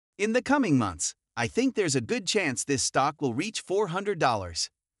In the coming months, I think there's a good chance this stock will reach $400.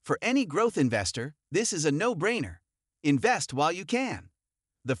 For any growth investor, this is a no-brainer. Invest while you can.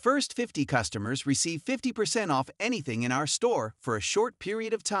 The first 50 customers receive 50% off anything in our store for a short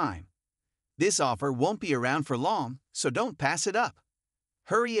period of time. This offer won't be around for long, so don't pass it up.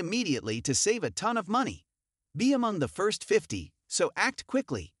 Hurry immediately to save a ton of money. Be among the first 50, so act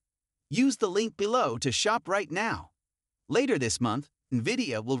quickly. Use the link below to shop right now. Later this month,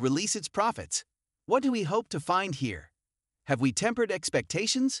 Nvidia will release its profits. What do we hope to find here? Have we tempered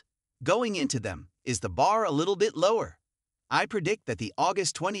expectations? Going into them, is the bar a little bit lower? I predict that the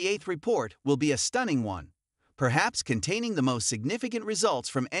August 28th report will be a stunning one, perhaps containing the most significant results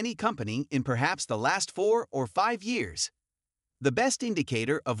from any company in perhaps the last 4 or 5 years. The best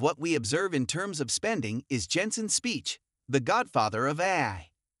indicator of what we observe in terms of spending is Jensen's speech, the godfather of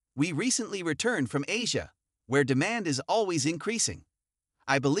AI. We recently returned from Asia, where demand is always increasing.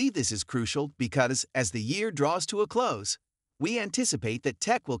 I believe this is crucial because, as the year draws to a close, we anticipate that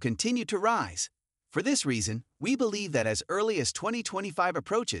tech will continue to rise. For this reason, we believe that as early as 2025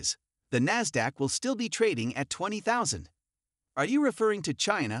 approaches, the Nasdaq will still be trading at 20,000. Are you referring to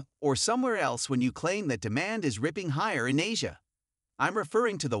China or somewhere else when you claim that demand is ripping higher in Asia? I'm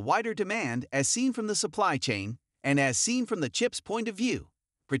referring to the wider demand as seen from the supply chain and as seen from the chip's point of view.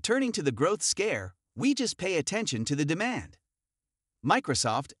 Returning to the growth scare, we just pay attention to the demand.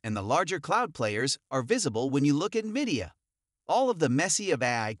 Microsoft and the larger cloud players are visible when you look at Nvidia. All of the messy of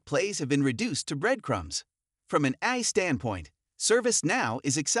AI plays have been reduced to breadcrumbs. From an AI standpoint, ServiceNow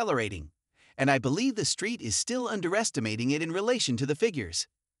is accelerating, and I believe the street is still underestimating it in relation to the figures.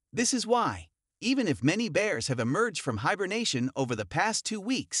 This is why, even if many bears have emerged from hibernation over the past 2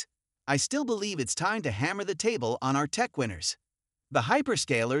 weeks, I still believe it's time to hammer the table on our tech winners. The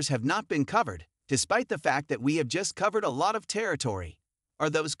hyperscalers have not been covered, despite the fact that we have just covered a lot of territory. Are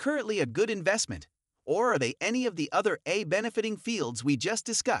those currently a good investment? Or are they any of the other benefiting fields we just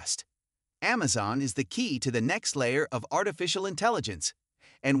discussed? Amazon is the key to the next layer of artificial intelligence.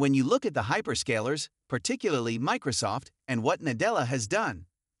 And when you look at the hyperscalers, particularly Microsoft, and what Nadella has done,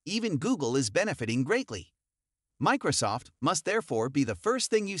 even Google is benefiting greatly. Microsoft must therefore be the first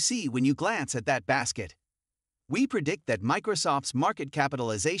thing you see when you glance at that basket. We predict that Microsoft's market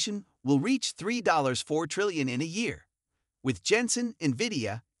capitalization will reach $3.4 trillion in a year. With Jensen,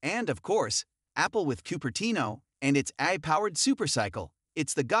 Nvidia, and of course, Apple with Cupertino and its AI-powered supercycle,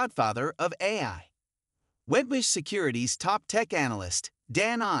 it's the godfather of AI. Wedbush Securities' top tech analyst,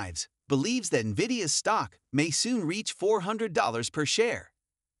 Dan Ives, believes that Nvidia's stock may soon reach $400 per share.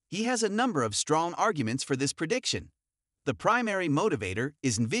 He has a number of strong arguments for this prediction. The primary motivator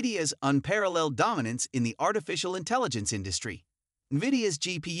is Nvidia's unparalleled dominance in the artificial intelligence industry. Nvidia's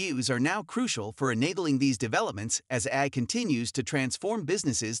GPUs are now crucial for enabling these developments as AI continues to transform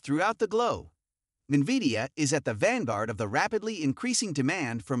businesses throughout the globe. Nvidia is at the vanguard of the rapidly increasing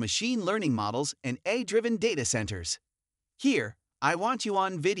demand for machine learning models and AI-driven data centers. Here, I want you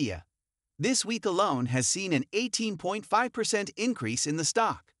on Nvidia. This week alone has seen an 18.5% increase in the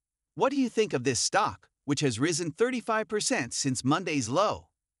stock. What do you think of this stock, which has risen 35% since Monday's low?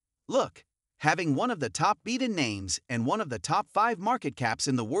 Look, having one of the top beaten names and one of the top 5 market caps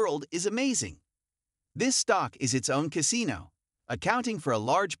in the world is amazing. This stock is its own casino, accounting for a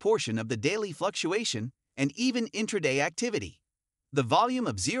large portion of the daily fluctuation and even intraday activity. The volume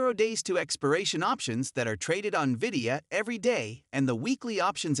of 0 days to expiration options that are traded on Nvidia every day and the weekly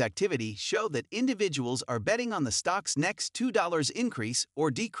options activity show that individuals are betting on the stock's next $2 increase or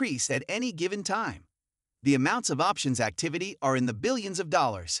decrease at any given time. The amounts of options activity are in the billions of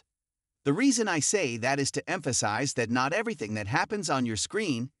dollars. The reason I say that is to emphasize that not everything that happens on your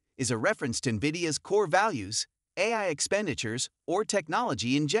screen is a reference to Nvidia's core values, AI expenditures, or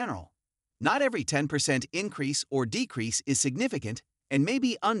technology in general. Not every 10% increase or decrease is significant and may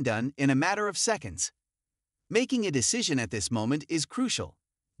be undone in a matter of seconds. Making a decision at this moment is crucial.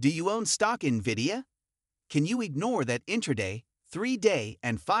 Do you own stock in Nvidia? Can you ignore that intraday, 3-day,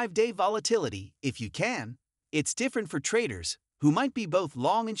 and 5-day volatility if you can? It's different for traders, who might be both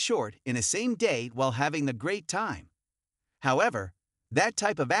long and short in a same day while having a great time. However, that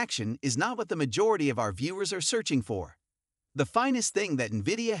type of action is not what the majority of our viewers are searching for. The finest thing that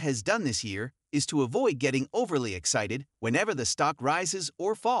Nvidia has done this year is to avoid getting overly excited whenever the stock rises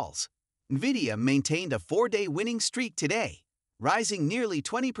or falls. Nvidia maintained a 4-day winning streak today, rising nearly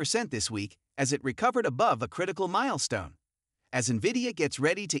 20% this week as it recovered above a critical milestone. As Nvidia gets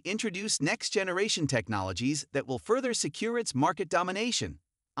ready to introduce next-generation technologies that will further secure its market domination,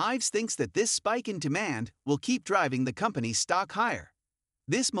 Ives thinks that this spike in demand will keep driving the company's stock higher.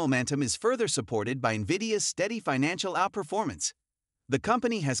 This momentum is further supported by Nvidia's steady financial outperformance. The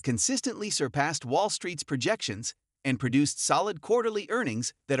company has consistently surpassed Wall Street's projections and produced solid quarterly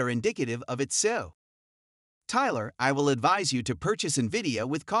earnings that are indicative of its SEO. Tyler, I will advise you to purchase Nvidia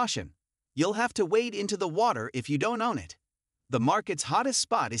with caution. You'll have to wade into the water if you don't own it. The market's hottest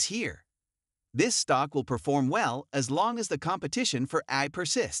spot is here. This stock will perform well as long as the competition for AI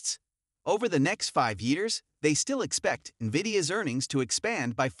persists. Over the next 5 years, they still expect Nvidia's earnings to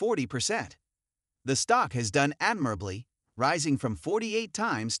expand by 40%. The stock has done admirably, rising from 48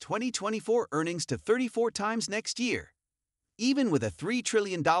 times 2024 earnings to 34 times next year. Even with a $3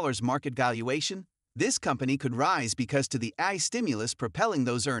 trillion market valuation, this company could rise because to the AI stimulus propelling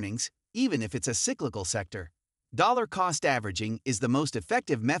those earnings, even if it's a cyclical sector. Dollar cost averaging is the most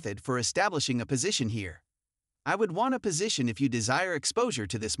effective method for establishing a position here. I would want a position if you desire exposure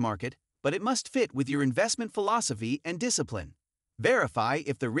to this market, but it must fit with your investment philosophy and discipline. Verify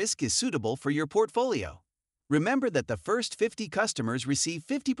if the risk is suitable for your portfolio. Remember that the first 50 customers receive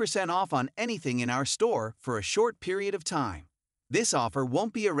 50% off on anything in our store for a short period of time. This offer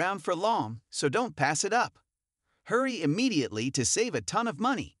won't be around for long, so don't pass it up. Hurry immediately to save a ton of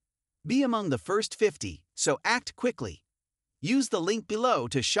money. Be among the first 50, so act quickly. Use the link below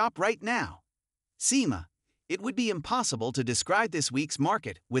to shop right now. SEMA. It would be impossible to describe this week's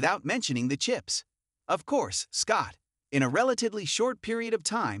market without mentioning the chips. Of course, Scott. In a relatively short period of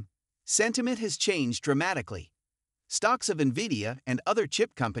time, sentiment has changed dramatically. Stocks of Nvidia and other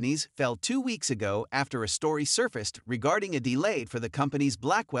chip companies fell 2 weeks ago after a story surfaced regarding a delay for the company's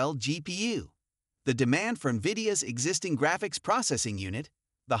Blackwell GPU. The demand for Nvidia's existing graphics processing unit,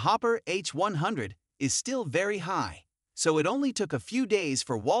 the Hopper H100, is still very high, so it only took a few days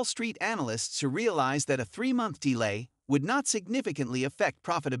for Wall Street analysts to realize that a 3-month delay would not significantly affect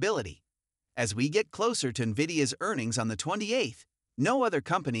profitability. As we get closer to Nvidia's earnings on the 28th, no other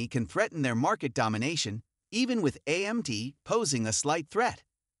company can threaten their market domination, even with AMD posing a slight threat.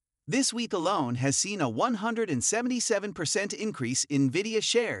 This week alone has seen a 177% increase in Nvidia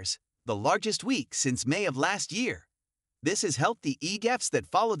shares, the largest week since May of last year. This has helped the ETFs that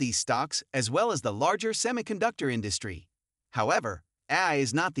follow these stocks as well as the larger semiconductor industry. However, AI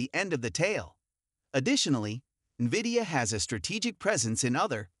is not the end of the tale. Additionally, Nvidia has a strategic presence in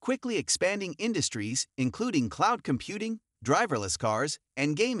other, quickly expanding industries, including cloud computing, driverless cars,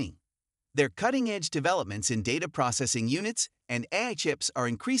 and gaming. Their cutting-edge developments in data processing units and AI chips are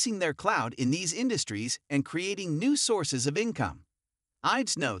increasing their cloud in these industries and creating new sources of income.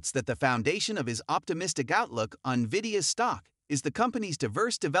 Ives notes that the foundation of his optimistic outlook on Nvidia's stock is the company's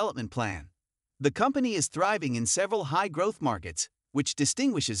diverse development plan. The company is thriving in several high-growth markets, which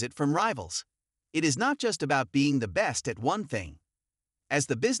distinguishes it from rivals. It is not just about being the best at one thing. As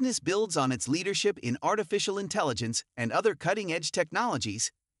the business builds on its leadership in artificial intelligence and other cutting-edge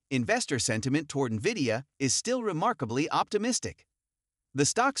technologies, investor sentiment toward Nvidia is still remarkably optimistic. The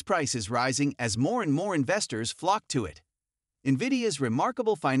stock's price is rising as more and more investors flock to it. Nvidia's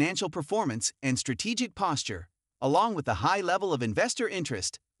remarkable financial performance and strategic posture, along with the high level of investor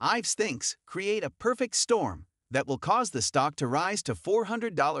interest, Ives thinks, create a perfect storm that will cause the stock to rise to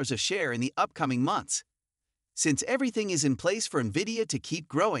 $400 a share in the upcoming months. Since everything is in place for Nvidia to keep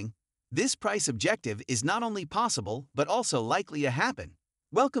growing, this price objective is not only possible but also likely to happen.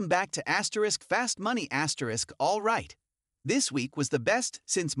 Welcome back to Fast Money All right. This week was the best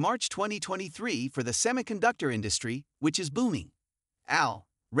since March 2023 for the semiconductor industry, which is booming.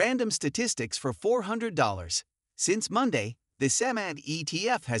 Random statistics for $400. Since Monday, the SEMAD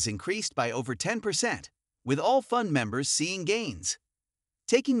ETF has increased by over 10%, with all fund members seeing gains.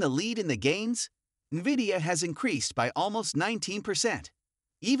 Taking the lead in the gains, Nvidia has increased by almost 19%.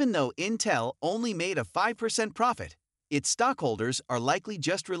 Even though Intel only made a 5% profit, its stockholders are likely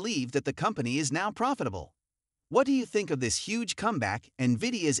just relieved that the company is now profitable. What do you think of this huge comeback and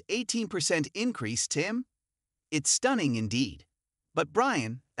Nvidia's 18% increase, Tim? It's stunning indeed. But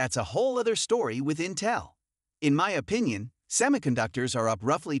Brian, that's a whole other story with Intel. In my opinion, semiconductors are up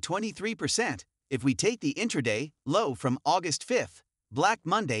roughly 23% if we take the intraday low from August 5th, Black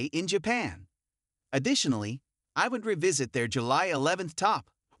Monday in Japan. Additionally, I would revisit their July 11th top,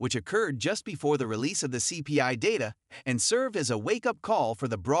 which occurred just before the release of the CPI data and served as a wake-up call for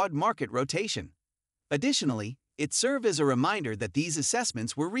the broad market rotation. Additionally, it served as a reminder that these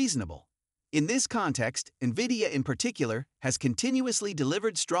assessments were reasonable. In this context, Nvidia in particular has continuously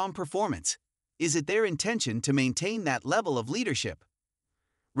delivered strong performance. Is it their intention to maintain that level of leadership?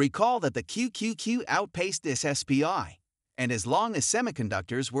 Recall that the QQQ outpaced this SPI, and as long as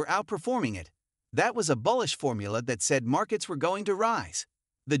semiconductors were outperforming it, that was a bullish formula that said markets were going to rise.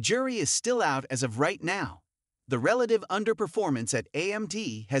 The jury is still out as of right now. The relative underperformance at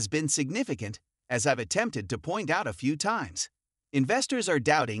AMD has been significant, as I've attempted to point out a few times. Investors are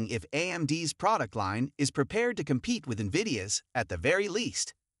doubting if AMD's product line is prepared to compete with Nvidia's at the very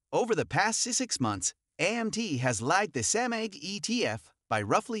least. Over the past 6 months, AMD has lagged the SAMAG ETF by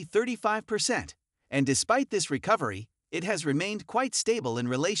roughly 35%, and despite this recovery, it has remained quite stable in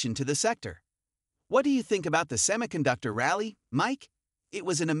relation to the sector. What do you think about the semiconductor rally, Mike? It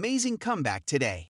was an amazing comeback today.